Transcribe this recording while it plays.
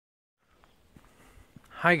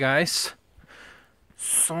Hi guys.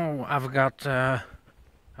 So I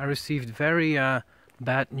received very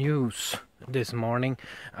bad news this morning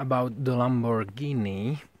about the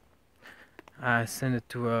Lamborghini. I sent it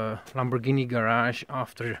to a Lamborghini garage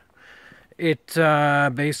after it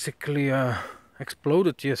basically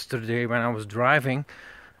exploded yesterday when I was driving,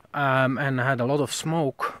 and had a lot of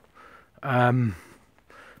smoke. Well,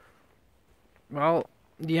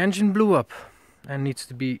 the engine blew up and needs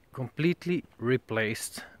to be completely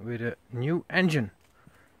replaced with a new engine.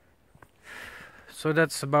 So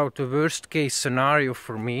that's about the worst case scenario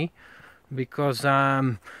for me, because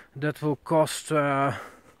that will cost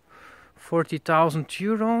 40,000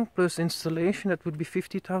 euro plus installation. That would be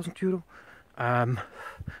 50,000 euro.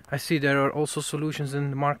 I see there are also solutions in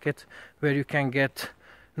the market where you can get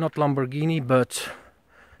not Lamborghini, but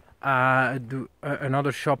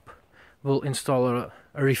another shop will install a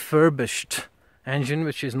refurbished engine,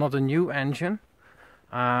 which is not a new engine,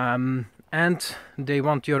 and they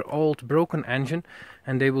want your old broken engine,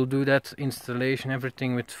 and they will do that installation,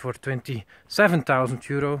 everything for 27,000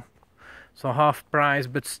 euro. So half price,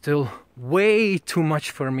 but still way too much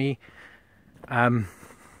for me. I'm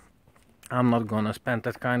not gonna spend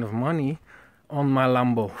that kind of money on my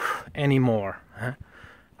Lambo anymore. Huh?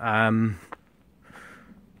 I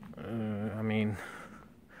mean,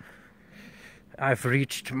 I've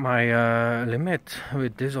reached my limit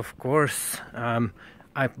with this, of course.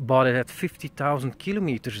 I bought it at 50,000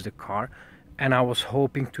 kilometers, the car, and I was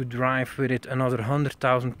hoping to drive with it another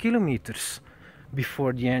 100,000 kilometers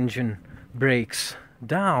before the engine breaks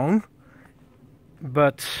down.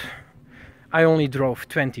 But I only drove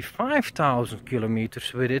 25,000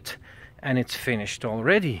 kilometers with it, and it's finished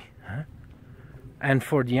already. Huh? And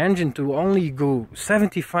for the engine to only go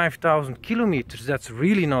 75,000 kilometers, that's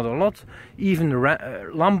really not a lot. Even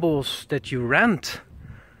Lambos that you rent,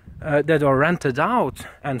 that are rented out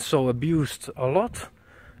and so abused a lot,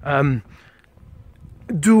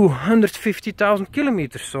 do 150,000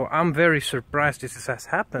 kilometers. So I'm very surprised this has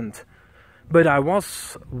happened. But I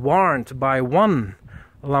was warned by one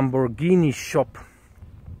Lamborghini shop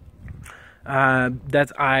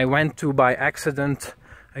that I went to by accident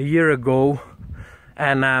a year ago.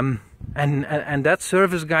 And that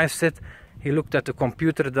service guy said he looked at the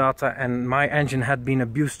computer data and my engine had been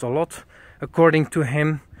abused a lot, according to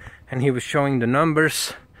him, and he was showing the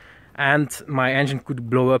numbers, and my engine could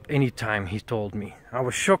blow up anytime, he told me. I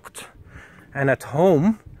was shocked. And at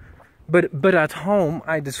home, but at home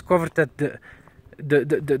I discovered that the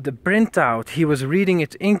printout, he was reading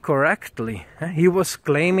it incorrectly. He was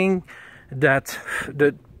claiming that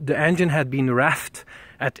the engine had been revved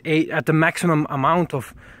at the maximum amount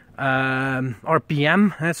of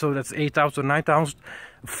RPM, so that's 8,000 or 9,000,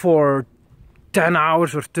 for 10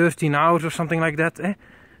 hours or 13 hours or something like that.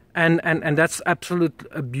 And that's absolute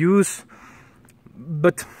abuse.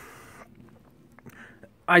 But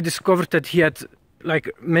I discovered that he had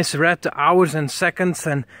like misread the hours and seconds,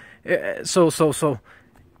 and so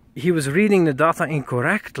he was reading the data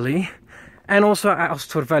incorrectly. And also I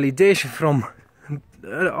asked for validation from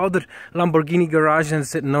other Lamborghini garages, and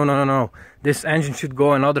said no, this engine should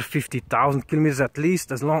go another 50,000 kilometers at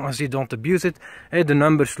least, as long as you don't abuse it. The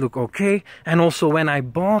numbers look okay. And also when I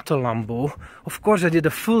bought a Lambo, of course I did a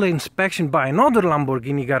full inspection by another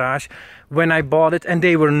Lamborghini garage when I bought it, and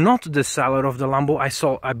they were not the seller of the Lambo.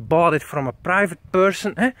 I bought it from a private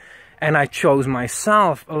person, and I chose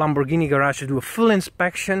myself a Lamborghini garage to do a full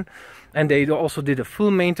inspection, and they also did a full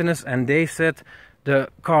maintenance, and they said the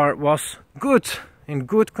car was good, in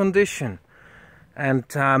good condition. And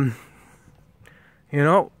you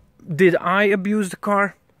know, did I abuse the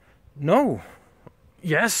car? No.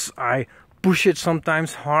 Yes, I push it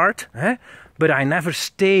sometimes hard, but I never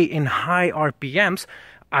stay in high RPMs.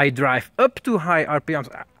 I drive up to high RPMs.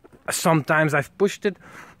 Sometimes I've pushed it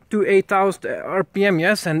to 8,000 RPM,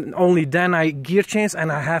 yes, and only then I gear change,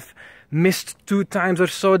 and I have missed 2 times or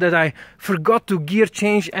so that I forgot to gear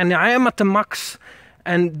change, and I am at the max,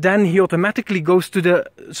 and then he automatically goes to the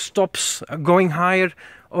stops going higher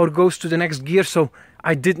or goes to the next gear. So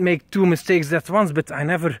I did make 2 mistakes at once, but I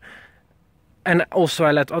never, and also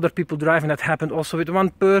I let other people drive, and that happened also with one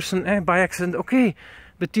person by accident. Okay,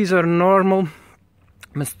 but these are normal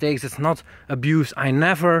mistakes, it's not abuse. I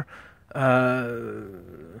never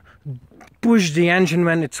push the engine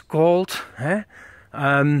when it's cold.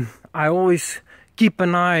 I always keep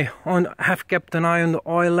an eye on, have kept an eye on the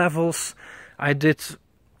oil levels. I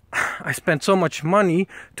spent so much money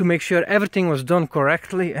to make sure everything was done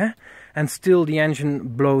correctly, and still the engine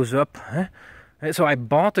blows up. So I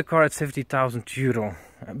bought the car at 70,000 euro,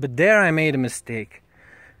 but there I made a mistake.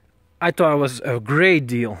 I thought it was a great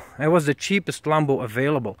deal. It was the cheapest Lambo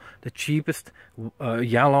available, the cheapest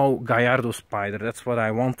yellow Gallardo Spider. That's what I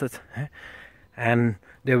wanted, and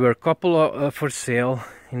there were a couple for sale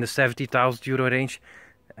in the 70,000 euro range.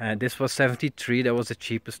 This was 73. That was the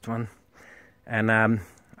cheapest one, and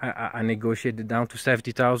I negotiated down to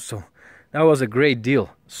 70,000. So that was a great deal.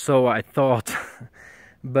 So I thought.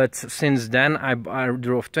 But since then I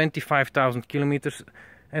drove 25,000 kilometers,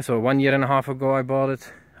 and so 1.5 years ago I bought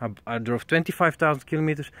it. I drove 25,000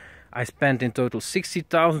 kilometers. I spent in total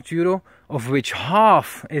 60,000 euro, of which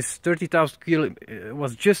half is 30,000 kilo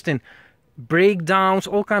was just in breakdowns,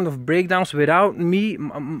 all kind of breakdowns without me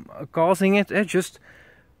causing it. Just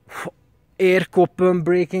air koppen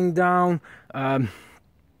breaking down,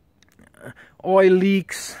 oil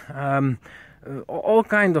leaks, all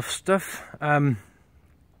kind of stuff.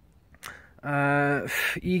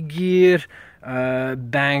 E-gear,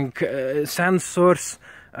 bank sensors,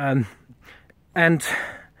 and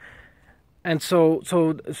so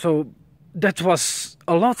that was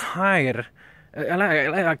a lot higher.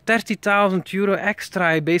 Like 30,000 euro extra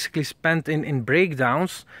I basically spent in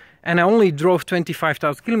breakdowns, and I only drove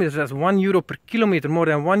 25,000 kilometers. That's €1 per kilometer, more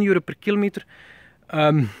than €1 per kilometer.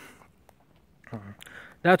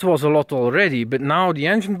 That was a lot already, but now the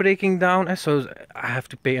engine breaking down, so I have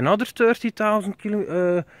to pay another 30,000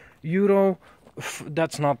 euro.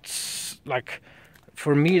 That's not, like,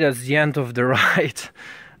 for me that's the end of the ride.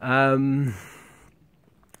 I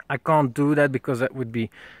can't do that because that would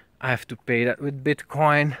be, I have to pay that with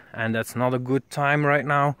Bitcoin, and that's not a good time right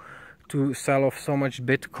now to sell off so much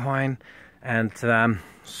Bitcoin, and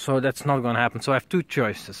so that's not gonna happen. So I have two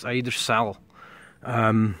choices. I either sell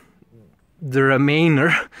the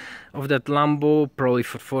remainder of that Lambo, probably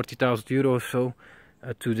for 40,000 euro or so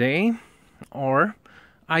today, or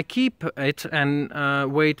I keep it and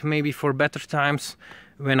wait maybe for better times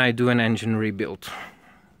when I do an engine rebuild.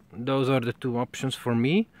 Those are the two options for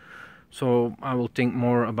me, so I will think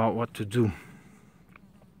more about what to do.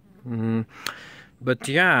 But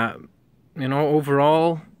yeah, you know,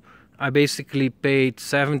 overall I basically paid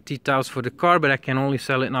 70,000 for the car, but I can only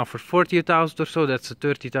sell it now for 40,000 or so. That's a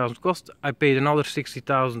 30,000 cost. I paid another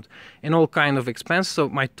 60,000 in all kind of expenses. So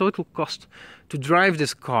my total cost to drive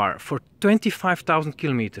this car for 25,000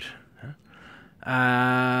 kilometers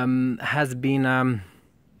has been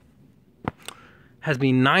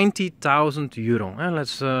 90,000 euro.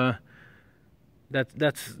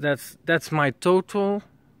 That's my total.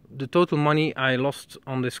 The total money I lost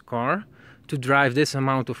on this car to drive this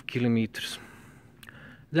amount of kilometers.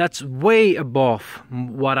 That's way above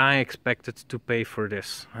what I expected to pay for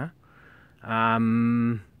this.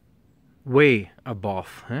 Way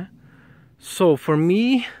above. So for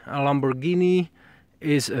me, a Lamborghini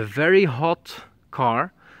is a very hot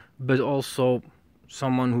car, but also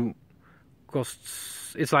someone who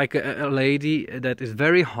costs, it's like a lady that is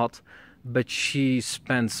very hot, but she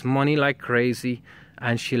spends money like crazy,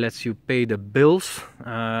 and she lets you pay the bills,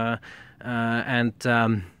 and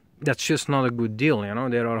that's just not a good deal. You know,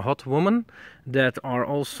 there are hot women that are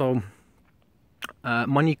also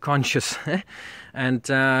money conscious, and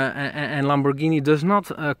Lamborghini does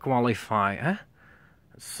not qualify.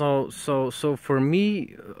 So for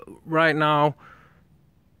me right now,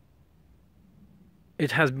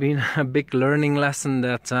 it has been a big learning lesson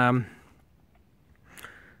that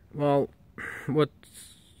well, what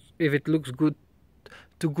if it looks good,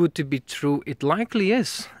 too good to be true, it likely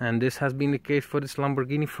is, and this has been the case for this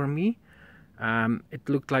Lamborghini for me. It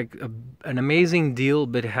looked like an amazing deal,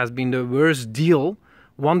 but it has been the worst deal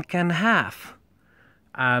one can have.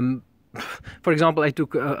 For example, I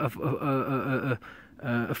took a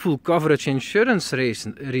full coverage insurance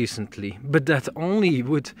recently, but that only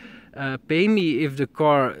would pay me if the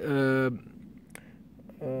car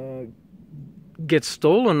gets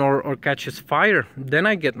stolen or catches fire. Then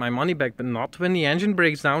I get my money back, but not when the engine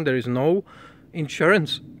breaks down. There is no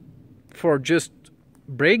insurance for just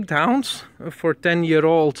breakdowns for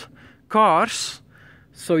 10-year-old cars,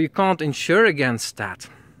 so you can't insure against that.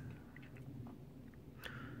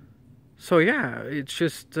 So yeah, it's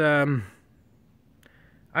just I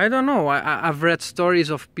don't know. I've read stories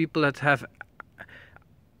of people that have,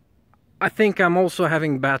 I think I'm also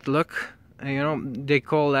having bad luck. You know, they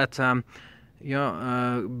call that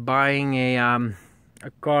buying a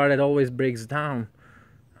car that always breaks down.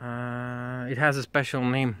 It has a special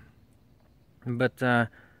name, but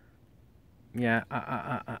yeah,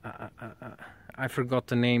 I forgot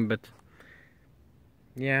the name. But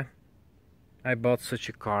yeah, I bought such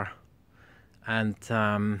a car, and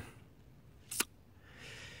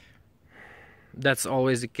that's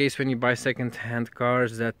always the case when you buy second-hand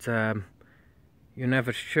cars, that you're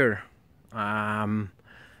never sure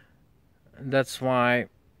That's why,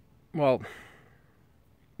 well,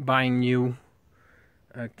 buying new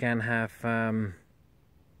can have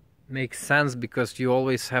makes sense, because you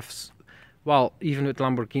always have, well, even with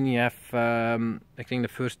Lamborghini you have I think the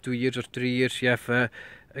first 2 years or 3 years you have a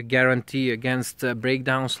guarantee against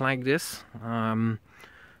breakdowns like this.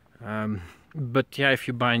 But yeah, if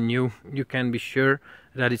you buy new, you can be sure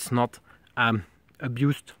that it's not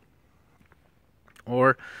abused.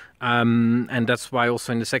 Or and that's why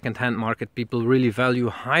also in the second-hand market people really value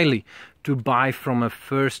highly to buy from a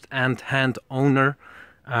first-hand owner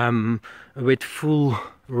with full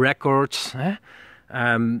records.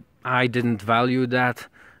 I didn't value that,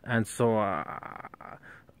 and so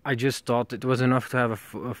I just thought it was enough to have a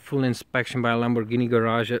full inspection by a Lamborghini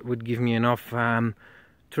garage. It would give me enough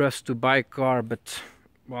trust to buy a car, but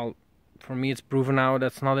well, for me it's proven now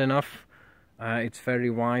that's not enough. It's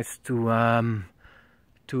very wise to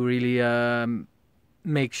really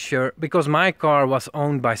make sure, because my car was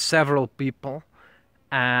owned by several people,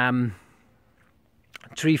 3-4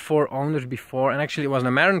 owners before, and actually it was an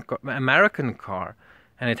American car,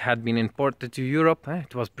 and it had been imported to Europe.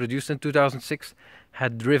 It was produced in 2006,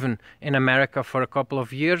 had driven in America for a couple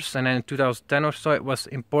of years, and then in 2010 or so it was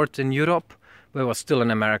imported in Europe, but it was still an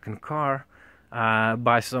American car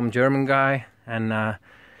by some German guy, and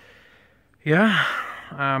yeah,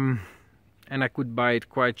 and I could buy it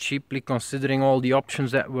quite cheaply considering all the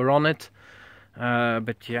options that were on it.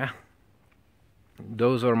 But yeah,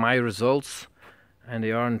 those are my results, and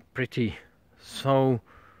they aren't pretty. So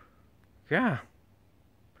yeah,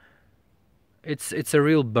 it's a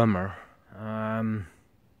real bummer. I'm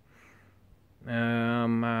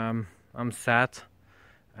sad,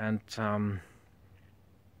 and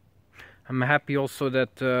I'm happy also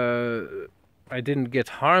that I didn't get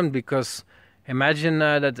harmed, because imagine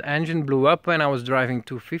that engine blew up when I was driving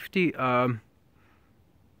 250.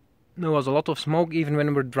 There was a lot of smoke even when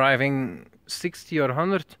we were driving 60 or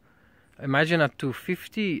 100. Imagine at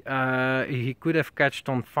 250, he could have catched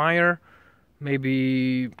on fire.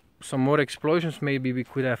 Maybe some more explosions, maybe we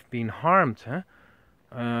could have been harmed.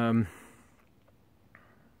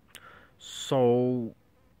 So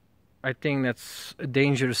I think that's a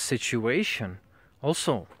dangerous situation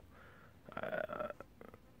also.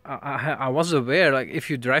 I was aware, like, if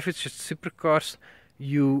you drive with supercars,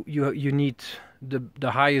 you need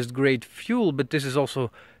the highest grade fuel, but this is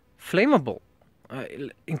also flammable.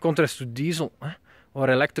 In contrast to diesel or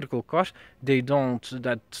electrical cars, they don't.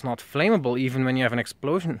 That's not flammable. Even when you have an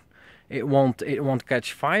explosion, it won't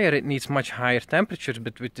catch fire. It needs much higher temperatures.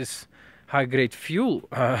 But with this high grade fuel,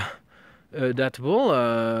 that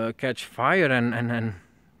will catch fire, and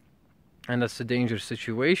that's a dangerous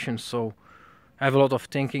situation. So I have a lot of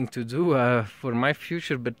thinking to do for my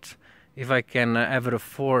future, but if I can ever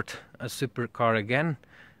afford a supercar again,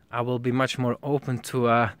 I will be much more open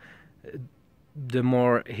to the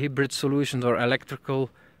more hybrid solutions or electrical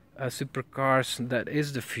supercars. That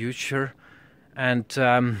is the future, and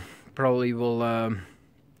probably will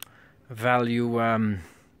value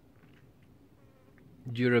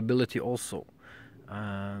durability also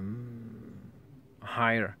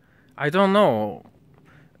higher. I don't know.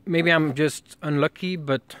 Maybe I'm just unlucky,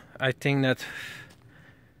 but I think that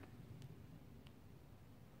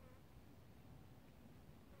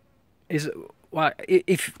well,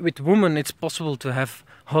 if with women it's possible to have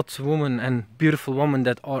hot women and beautiful women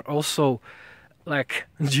that are also like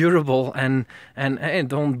durable and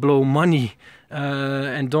don't blow money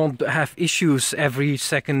and don't have issues every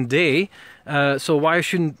second day. So why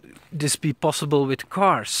shouldn't this be possible with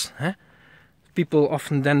cars? People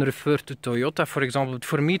often then refer to Toyota, for example. But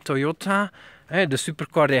for me, Toyota, the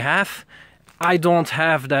supercar they have, I don't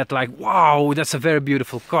have that, like, wow, that's a very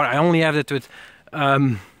beautiful car. I only have that with,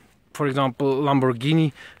 for example,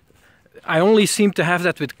 Lamborghini. I only seem to have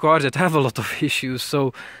that with cars that have a lot of issues.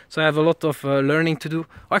 So I have a lot of learning to do.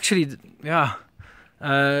 Actually, yeah,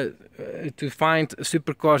 to find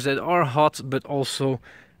supercars that are hot, but also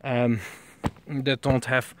that don't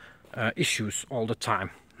have issues all the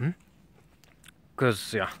time.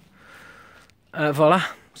 Because, yeah, voila.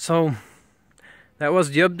 So that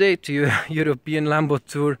was the update. The European Lambo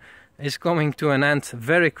tour is coming to an end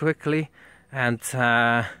very quickly, and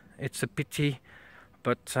it's a pity,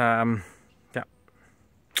 but yeah,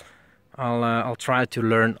 I'll try to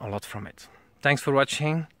learn a lot from it. Thanks for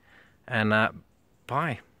watching, and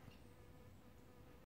bye.